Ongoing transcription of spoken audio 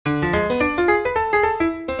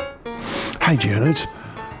Hey Janet,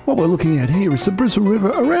 what we're looking at here is the Brisbane River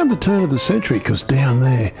around the turn of the century, because down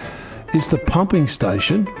there is the pumping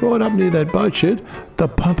station, right up near that boat shed, the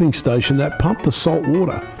pumping station that pumped the salt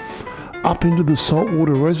water up into the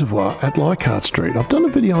Saltwater Reservoir at Leichhardt Street. I've done a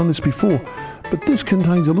video on this before, but this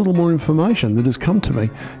contains a little more information that has come to me.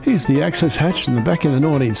 Here's the access hatch in the back in the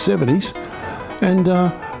 1970s,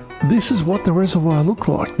 and this is what the reservoir looked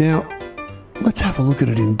like. Now, let's have a look at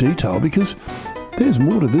it in detail, because there's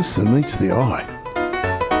more to this than meets the eye.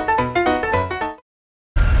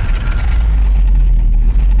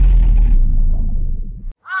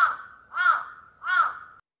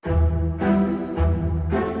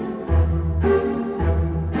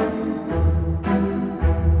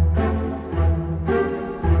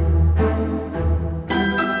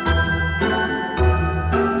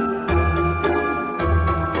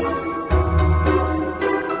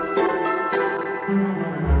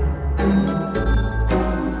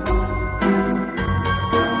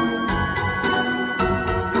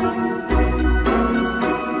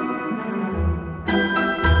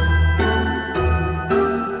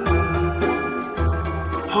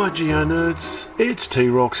 Hi Geo Nerds, it's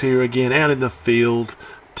T-Rox here again, out in the field,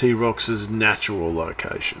 T-Rox's natural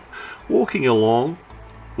location. Walking along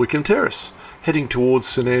Wickham Terrace, heading towards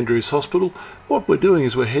St Andrew's Hospital. What we're doing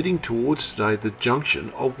is we're heading towards today the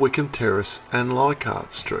junction of Wickham Terrace and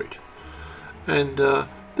Leichhardt Street. And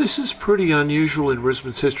this is pretty unusual in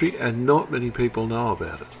Brisbane's history, and not many people know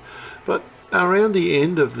about it. But around the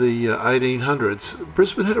end of the 1800s,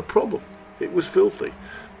 Brisbane had a problem. It was filthy,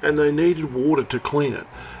 and they needed water to clean it,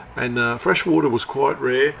 and fresh water was quite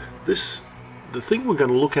rare. The thing we're going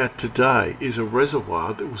to look at today is a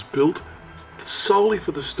reservoir that was built solely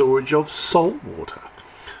for the storage of salt water.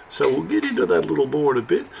 So we'll get into that a little more in a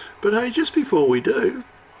bit, but hey, just before we do,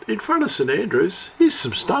 in front of St Andrews, here's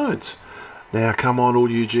some stones. Now come on all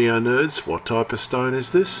you Geo Nerds, what type of stone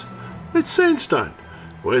is this? It's sandstone.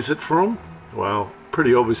 Where's it from? Well,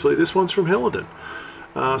 pretty obviously this one's from Helidon.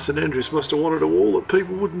 St Andrews must have wanted a wall that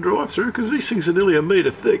people wouldn't drive through, because these things are nearly a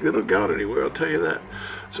metre thick. They're not going anywhere, I'll tell you that.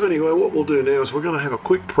 So anyway, what we'll do now is we're going to have a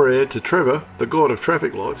quick prayer to Trevor, the god of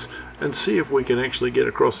traffic lights, and see if we can actually get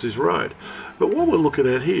across this road. But what we're looking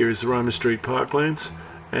at here is the Roman Street Parklands,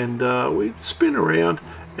 and we spin around,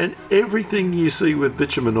 and everything you see with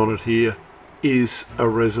bitumen on it here is a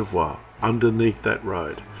reservoir underneath that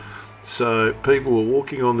road. So people are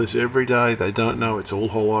walking on this every day. They don't know it's all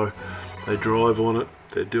hollow. They drive on it.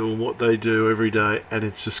 They're doing what they do every day, and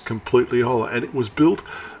it's just completely hollow. And it was built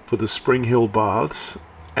for the Spring Hill baths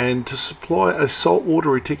and to supply a saltwater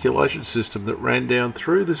reticulation system that ran down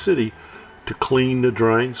through the city to clean the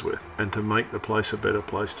drains with and to make the place a better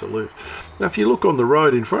place to live. Now, if you look on the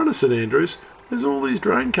road in front of St Andrews, there's all these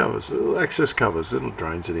drain covers, access covers. They're not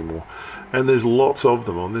drains anymore. And there's lots of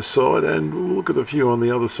them on this side, and we'll look at a few on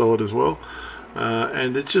the other side as well.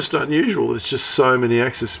 And it's just unusual. There's just so many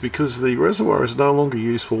access, because the reservoir is no longer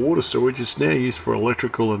used for water storage. It's now used for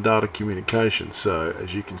electrical and data communication. So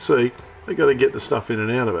as you can see, they've got to get the stuff in and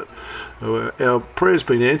out of it. Our prayer's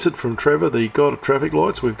been answered from Trevor, the god of traffic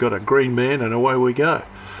lights. We've got a green man, and away we go.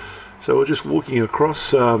 So we're just walking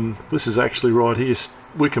across. This is actually right here,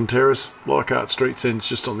 Wickham Terrace. Leichhardt Street ends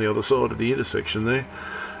just on the other side of the intersection there.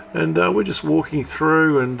 And we're just walking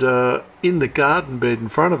through, and in the garden bed in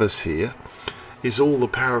front of us here is all the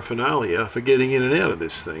paraphernalia for getting in and out of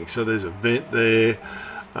this thing. So there's a vent there,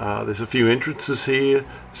 there's a few entrances here,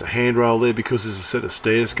 there's a handrail there because there's a set of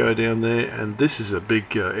stairs go down there, and this is a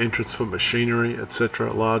big entrance for machinery,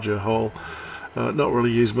 etc. Larger hole, not really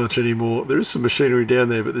used much anymore. There is some machinery down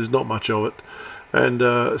there, but there's not much of it. And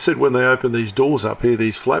I said when they open these doors up here,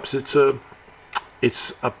 these flaps, it's a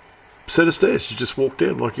set of stairs. You just walk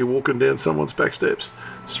down like you're walking down someone's back steps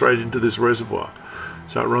straight into this reservoir.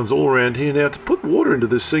 So it runs all around here. Now, to put water into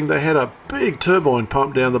this thing, they had a big turbine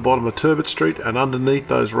pump down the bottom of Turbot Street, and underneath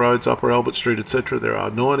those roads, Upper Albert Street, etc., there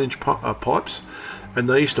are 9-inch pipes, and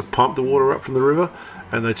they used to pump the water up from the river,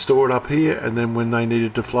 and they'd store it up here, and then when they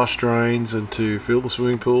needed to flush drains and to fill the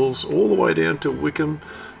swimming pools, all the way down to Wickham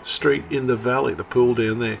Street in the valley, the pool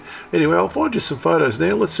down there. Anyway, I'll find you some photos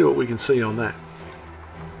now. Let's see what we can see on that.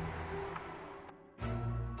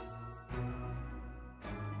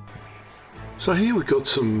 So here we've got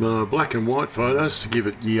some black and white photos to give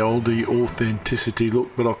it the oldie authenticity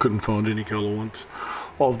look, but I couldn't find any colour ones,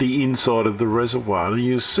 of the inside of the reservoir. And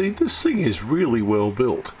you see this thing is really well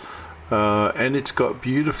built, and it's got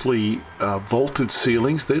beautifully vaulted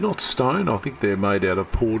ceilings. They're not stone, I think they're made out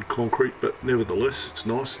of poured concrete, but nevertheless it's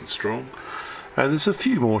nice and strong. And there's a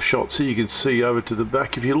few more shots here you can see over to the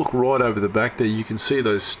back. If you look right over the back there, you can see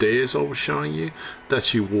those stairs I was showing you.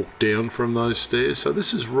 That's you walk down from those stairs. So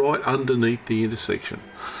this is right underneath the intersection.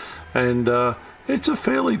 And it's a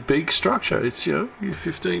fairly big structure. It's,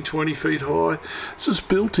 15, 20 feet high. This was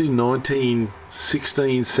built in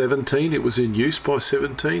 1916, 17. It was in use by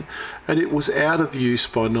 17, and it was out of use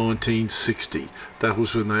by 1960. That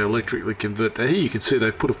was when they electrically converted. Now here you can see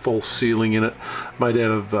they put a false ceiling in it, made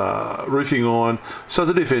out of roofing iron, so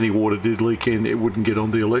that if any water did leak in, it wouldn't get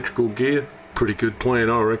on the electrical gear. Pretty good plan,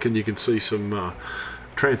 I reckon. You can see some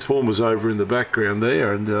transformers over in the background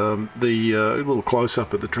there, and the little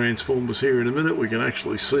close-up of the transformers here in a minute. We can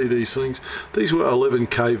actually see these things. These were 11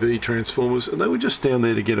 kV transformers, and they were just down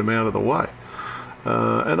there to get them out of the way.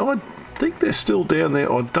 And I think they're still down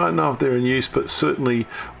there. I don't know if they're in use, but certainly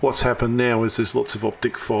what's happened now is there's lots of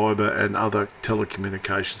optic fibre and other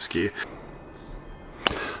telecommunications gear.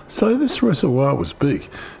 So this reservoir was big.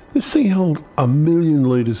 This thing held 1 million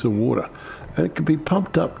litres of water, and it could be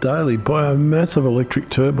pumped up daily by a massive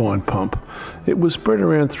electric turbine pump. It was spread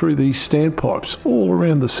around through these standpipes all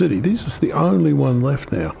around the city. This is the only one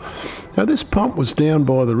left now. Now this pump was down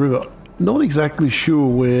by the river, not exactly sure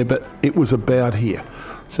where, but it was about here.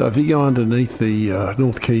 So if you go underneath the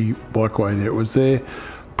North Quay bikeway there, it was there,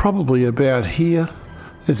 probably about here.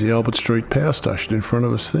 There's the Albert Street power station in front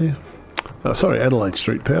of us there. Adelaide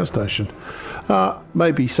Street power station.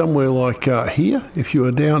 Maybe somewhere like here, if you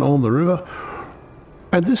were down on the river.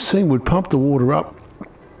 And this thing would pump the water up.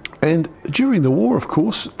 And during the war, of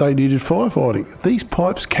course, they needed firefighting. These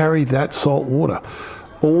pipes carry that salt water.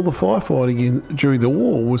 All the firefighting during the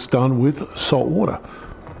war was done with salt water.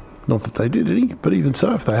 Not that they did any, but even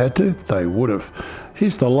so, if they had to, they would have.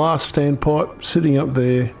 Here's the last standpipe sitting up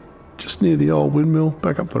there, just near the old windmill,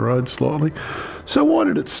 back up the road slightly. So why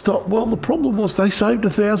did it stop? Well, the problem was they saved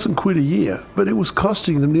 £1,000 a year, but it was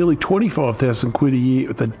costing them nearly 25,000 quid a year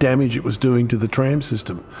with the damage it was doing to the tram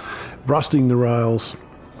system. Rusting the rails,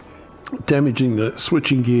 damaging the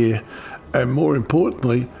switching gear, and more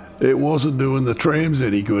importantly, it wasn't doing the trams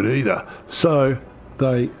any good either. So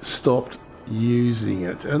they stopped using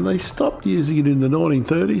it. And they stopped using it in the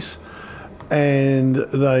 1930s, and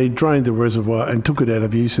they drained the reservoir and took it out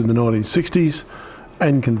of use in the 1960s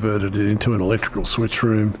and converted it into an electrical switch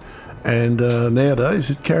room. And nowadays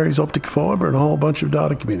it carries optic fibre and a whole bunch of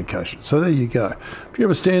data communication. So there you go. If you're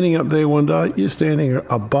ever standing up there one day, you're standing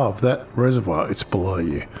above that reservoir. It's below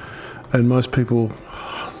you. And most people,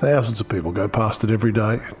 thousands of people, go past it every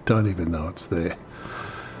day, don't even know it's there.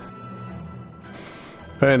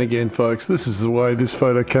 And again, folks, this is the way this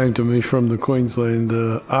photo came to me from the Queensland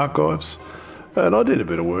archives. And I did a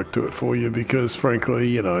bit of work to it for you because, frankly,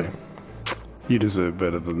 you deserve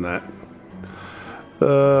better than that.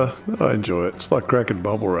 I enjoy it. It's like cracking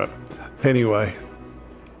bubble wrap. Anyway,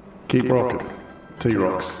 keep rocking.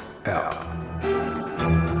 T-Rocks out.